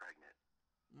 15 and pregnant.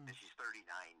 And she's 39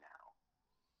 now.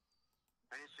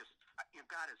 And it's just,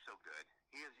 God is so good.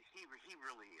 He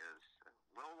really is.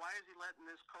 Well, why is he letting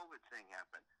this COVID thing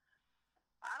happen?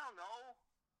 I don't know.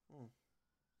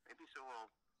 Maybe so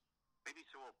we'll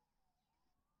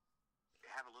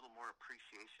have a little more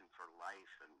appreciation for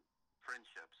life and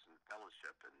friendships and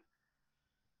fellowship and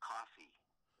coffee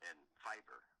and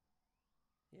fiber.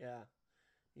 Yeah,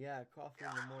 coffee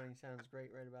in the morning sounds great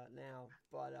right about now.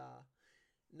 But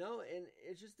no, and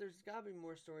it's just there's got to be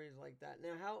more stories like that.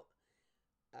 Now,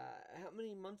 how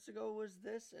many months ago was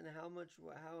this, and how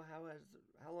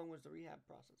long was the rehab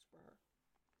process for her?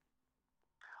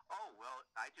 Oh well,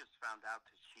 I just found out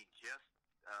that she just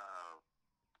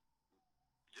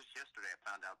yesterday I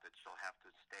found out that she'll have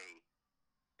to stay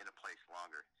in a place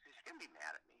longer. She's gonna be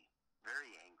mad at me,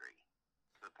 very angry,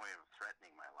 to the point of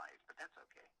threatening my life, but that's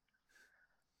okay.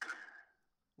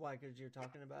 Why? Because you're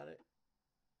talking about it?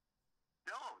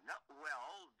 No,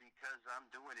 well, because I'm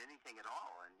doing anything at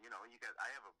all, and I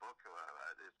have a book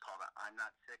that's called "I'm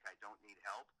Not Sick, I Don't Need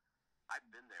Help." I've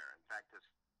been there. In fact, this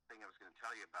thing I was going to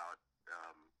tell you about,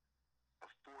 a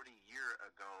 40-year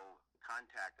ago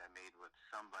contact I made with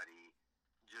somebody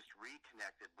just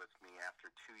reconnected with me after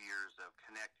 2 years of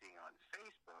connecting on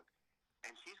Facebook,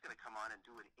 and she's going to come on and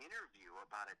do an interview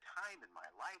about a time in my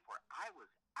life where I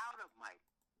was out of my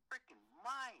freaking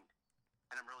mind,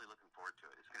 and I'm really looking forward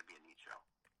to it. It's going to be a neat show.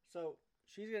 So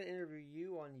she's going to interview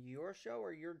you on your show,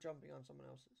 or you're jumping on someone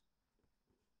else's?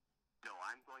 No,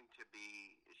 I'm going to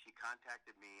be, she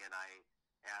contacted me, and I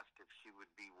asked if she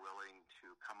would be willing to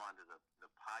come onto the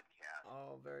podcast.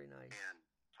 Oh, very nice. And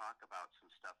talk about some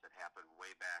stuff that happened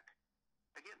way back,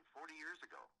 again, 40 years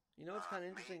ago. You know, it's kind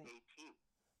of interesting. May 18th.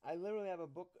 I literally have a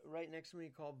book right next to me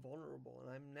called Vulnerable, and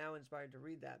I'm now inspired to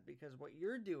read that because what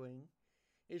you're doing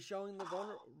is showing the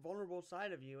vulnerable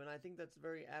side of you, and I think that's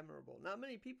very admirable. Not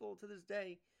many people to this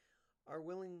day are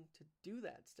willing to do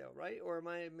that still, right? Or am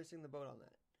I missing the boat on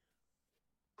that?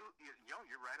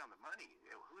 You're right on the money.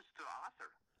 Who's the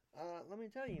author? Let me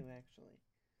tell you, actually.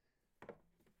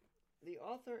 The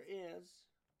author is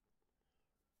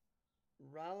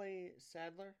Raleigh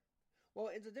Sadler. Well,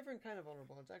 it's a different kind of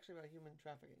vulnerable. It's actually about human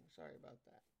trafficking. Sorry about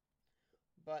that.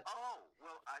 But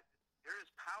there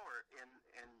is power in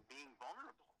being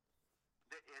vulnerable.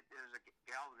 There's a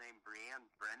gal named Brianne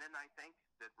Brennan, I think,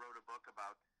 that wrote a book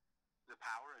about the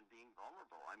power in being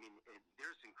vulnerable. I mean,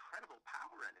 there's incredible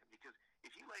power in it because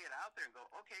if you lay it out there and go,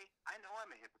 okay, I know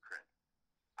I'm a hypocrite.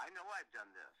 I know I've done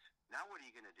this. Now what are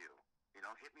you going to do?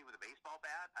 Hit me with a baseball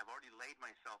bat? I've already laid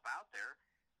myself out there.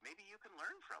 Maybe you can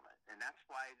learn from it. And that's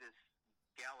why this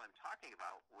gal I'm talking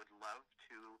about would love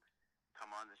to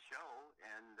come on the show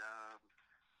and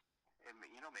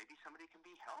maybe somebody can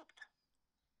be helped.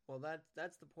 Well,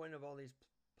 that's the point of all these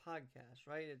podcasts,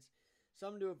 right? It's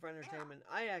some do it for entertainment.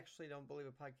 Yeah. I actually don't believe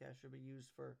a podcast should be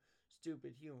used for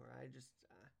stupid humor. I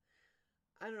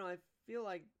don't know. I feel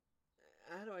like,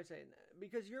 how do I say it?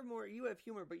 Because you have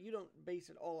humor, but you don't base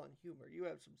it all on humor. You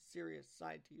have some serious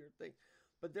side to your thing.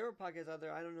 But there are podcasts out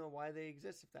there, I don't know why they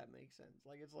exist, if that makes sense.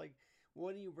 It's like,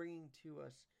 what are you bringing to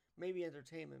us? Maybe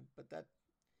entertainment, but that,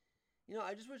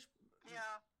 I just wish...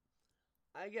 Yeah.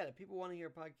 I get it. People want to hear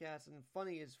podcasts, and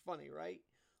funny is funny, right?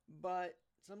 But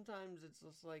sometimes it's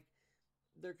just like,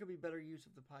 there could be better use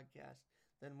of the podcast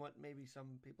than what maybe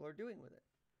some people are doing with it.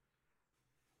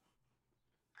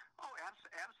 Oh,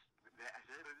 absolutely.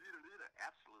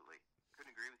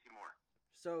 Couldn't agree with you more.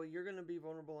 So you're going to be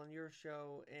vulnerable on your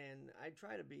show, and I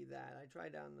try to be that. I try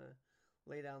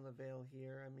lay down the veil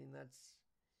here. I mean,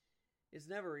 it's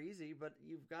never easy, but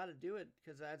you've got to do it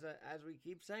because as we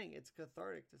keep saying, it's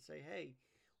cathartic to say, hey,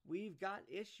 we've got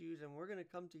issues, and we're going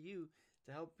to come to you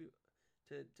to help you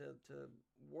to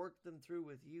work them through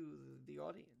with you, the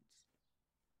audience.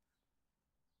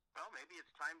 Well, maybe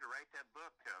it's time to write that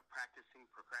book, Practicing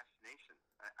Procrastination.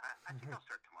 I think I'll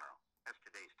start tomorrow. That's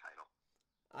today's title.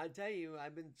 I tell you,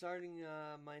 I've been starting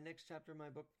my next chapter of my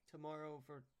book tomorrow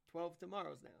for 12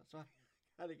 tomorrows now, so I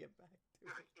got to get back to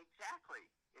it.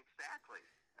 Exactly.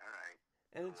 All right.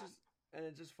 And cool.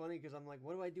 It's just funny because I'm like,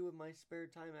 what do I do with my spare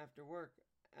time after work?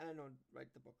 And I don't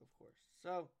write the book, of course.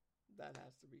 So that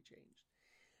has to be changed.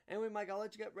 Anyway, Mike, I'll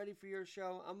let you get ready for your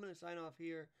show. I'm going to sign off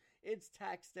here. It's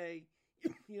tax day.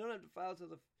 You don't have to file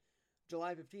till the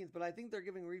July 15th, but I think they're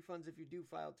giving refunds if you do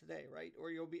file today, right?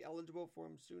 Or you'll be eligible for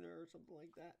them sooner or something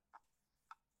like that.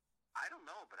 I don't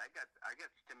know, but I got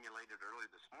stimulated early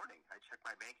this morning. I checked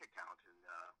my bank account, and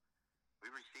we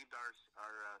received our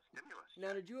stimulus.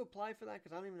 Now, did you apply for that?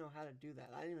 Because I don't even know how to do that.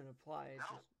 I didn't even apply.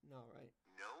 No, right?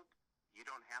 Nope. You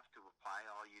don't have to apply.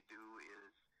 All you do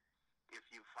is, if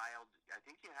you filed, I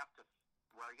think you have to,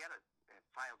 you got to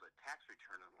filed a tax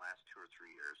return in the last 2 or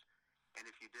 3 years. And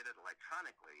if you did it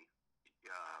electronically,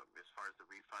 as far as the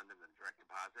refund and the direct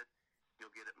deposit,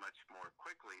 you'll get it much more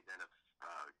quickly than if,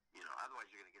 otherwise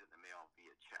you're going to get it in the mail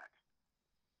via check.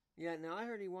 Yeah, now I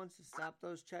heard he wants to stop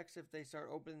those checks if they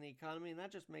start opening the economy, and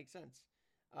that just makes sense.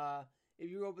 If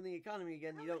you open the economy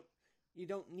again, really? you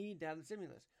don't need to have the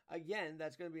stimulus. Again,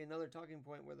 that's going to be another talking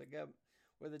point where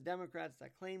the Democrats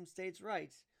that claim states'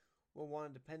 rights will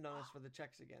want to depend on us for the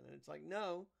checks again. And it's like,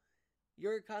 no,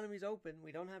 your economy's open.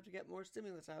 We don't have to get more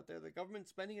stimulus out there. The government's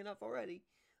spending enough already.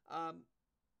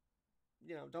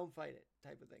 Don't fight it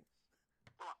type of thing.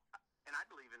 Well, and I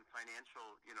believe in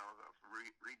financial,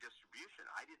 redistribution.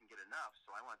 I didn't get enough,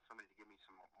 so I want somebody to give me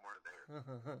some more there.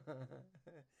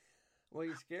 Well,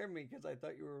 you scared me because I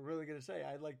thought you were really going to say,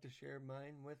 I'd like to share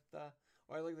mine with,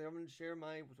 or I'd like the government to share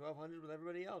my 1,200 with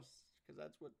everybody else, because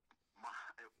that's what...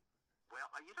 Well,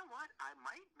 you know what? I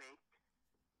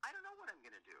don't know what I'm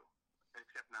going to do,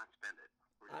 except not spend it.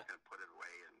 We're just going to put it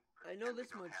away, and I know this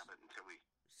much. Have it until we...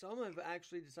 Some have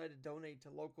actually decided to donate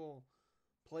to local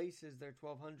places their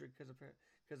 $1,200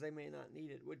 because they may not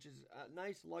need it, which is a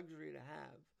nice luxury to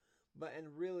have, and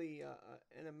really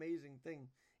an amazing thing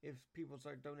if people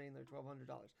start donating their $1,200.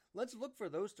 Let's look for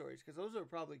those stories because those are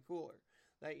probably cooler.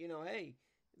 That, hey,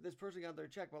 this person got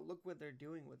their check, but look what they're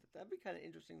doing with it. That'd be kind of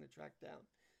interesting to track down,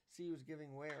 see who's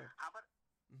giving where. How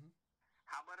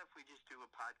about if we just do a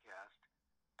podcast,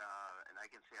 and I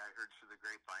can say I heard through the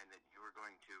grapevine that you were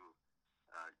going to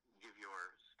give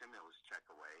your stimulus check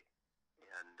away,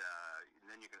 and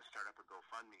then you're going to start up a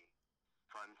GoFundMe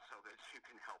fund so that you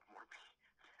can help more people.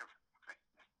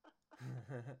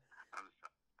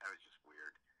 That was just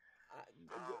weird.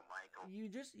 Michael. You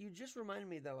just reminded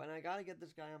me though, and I got to get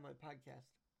this guy on my podcast.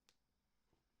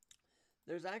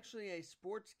 There's actually a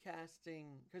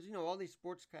sportscasting, because all these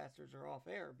sportscasters are off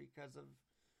air because of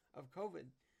COVID.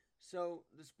 So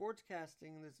the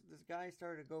sportscasting, this guy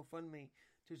started a GoFundMe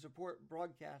to support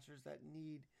broadcasters that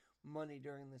need money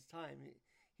during this time.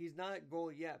 He's not at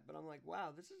goal yet, but I'm like,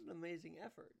 wow, this is an amazing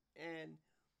effort. And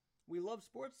we love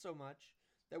sports so much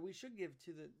that we should give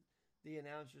to the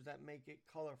announcers that make it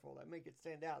colorful, that make it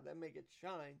stand out, that make it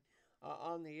shine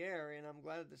on the air. And I'm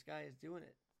glad that this guy is doing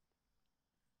it.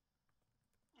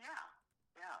 Yeah.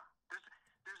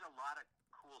 There's a lot of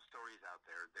cool stories out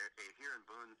there. Here in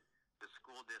Boone, the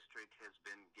school district has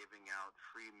been giving out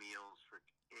free meals for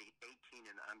 18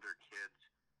 and under kids,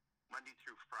 Monday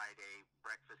through Friday,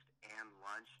 breakfast and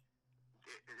lunch.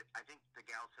 I think the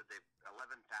gal said they've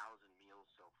 11,000 meals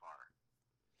so far.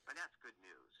 And that's good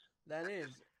news.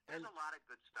 There's a lot of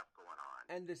good stuff going on.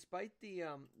 And despite the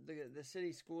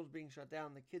city schools being shut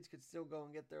down, the kids could still go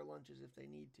and get their lunches if they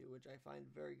need to, which I find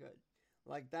very good.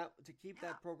 Like that, to keep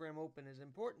that program open is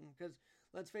important because,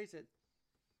 let's face it,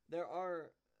 there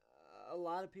are a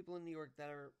lot of people in New York that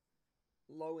are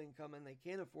low income and they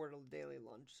can't afford a daily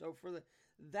lunch. So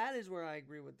that is where I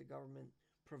agree with the government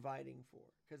providing for,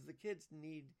 because the kids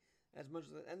need as much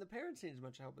and the parents need as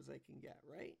much help as they can get,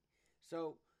 right?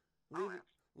 So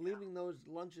leaving those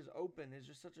lunches open is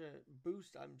just such a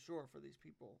boost, I'm sure, for these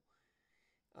people,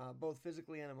 both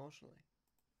physically and emotionally.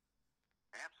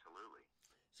 Absolutely.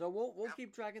 So we'll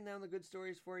keep tracking down the good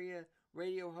stories for you.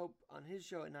 Radio Hope on his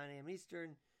show at 9 a.m.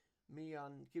 Eastern. Me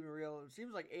on Keep It Real. It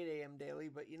seems like 8 a.m. daily,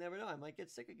 but you never know. I might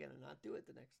get sick again and not do it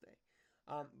the next day.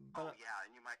 And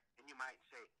you might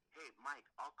say, "Hey, Mike,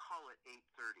 I'll call at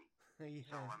 8:30." Yeah.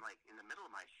 So I'm like in the middle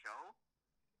of my show,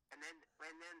 and then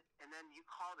you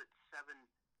called at 7:27.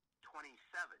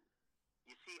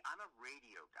 You see, I'm a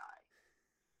radio guy.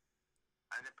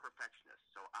 I'm a perfectionist,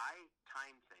 so I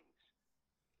time things.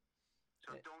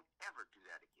 So don't ever do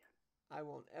that again. I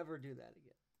won't ever do that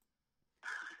again.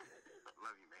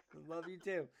 Love you, man. Love you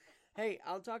too. Hey,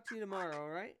 I'll talk to you tomorrow, all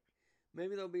right?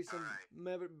 Maybe there'll be some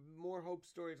more hope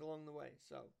stories along the way.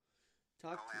 So,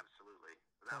 absolutely.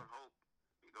 Without hope,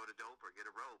 you go to dope or get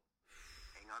a rope.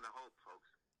 Hang on to hope, folks.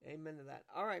 Amen to that.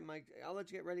 All right, Mike, I'll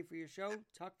let you get ready for your show.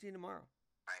 Talk to you tomorrow.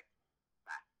 All right.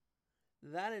 Bye.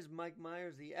 That is Mike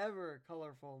Myers, the ever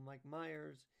colorful Mike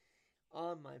Myers,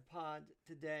 on my pod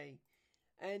today.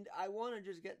 And I want to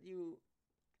just get you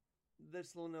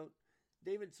this little note.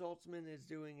 David Saltzman is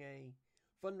doing a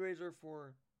fundraiser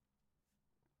for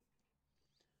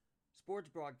sports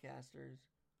broadcasters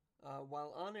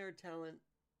while on-air talent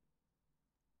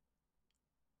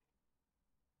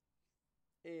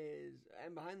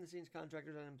and behind-the-scenes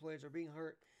contractors and employees are being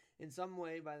hurt in some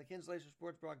way by the cancellation of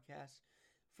sports broadcasts.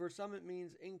 For some, it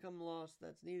means income loss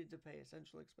that's needed to pay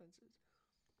essential expenses.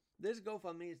 This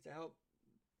GoFundMe is to help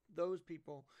those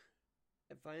people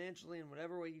financially in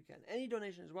whatever way you can. Any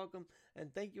donation is welcome,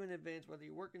 and thank you in advance, whether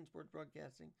you work in sports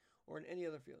broadcasting or in any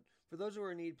other field. For those who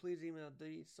are in need, please email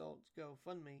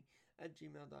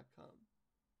dsaltzgofundme@gmail.com.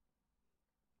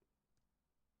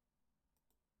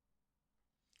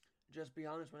 Just be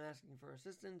honest when asking for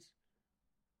assistance.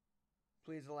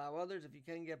 Please allow others, if you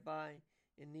can get by,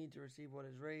 in need to receive what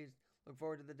is raised. Look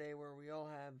forward to the day where we all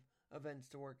have events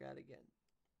to work at again.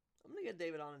 I'm going to get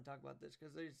David on and talk about this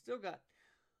because they've still got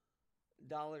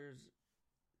dollars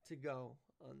to go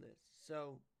on this.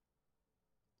 So,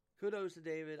 kudos to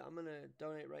David. I'm going to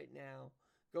donate right now.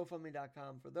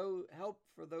 GoFundMe.com for help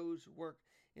for those who work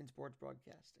in sports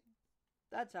broadcasting.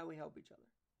 That's how we help each other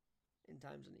in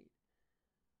times of need.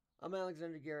 I'm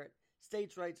Alexander Garrett.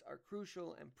 States' rights are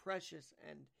crucial and precious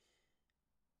and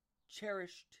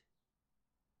cherished.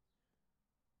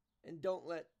 And don't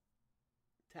let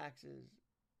taxes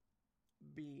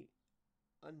be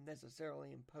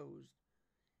unnecessarily imposed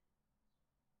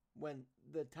when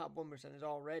the top 1% is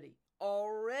already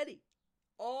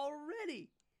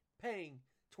paying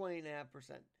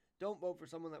 20.5%. Don't vote for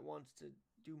someone that wants to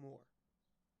do more.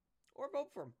 Or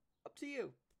vote for them. Up to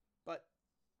you. But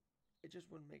It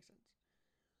just wouldn't make sense.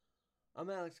 I'm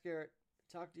Alex Garrett.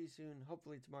 Talk to you soon.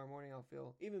 Hopefully tomorrow morning I'll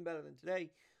feel even better than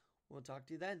today. We'll talk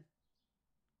to you then.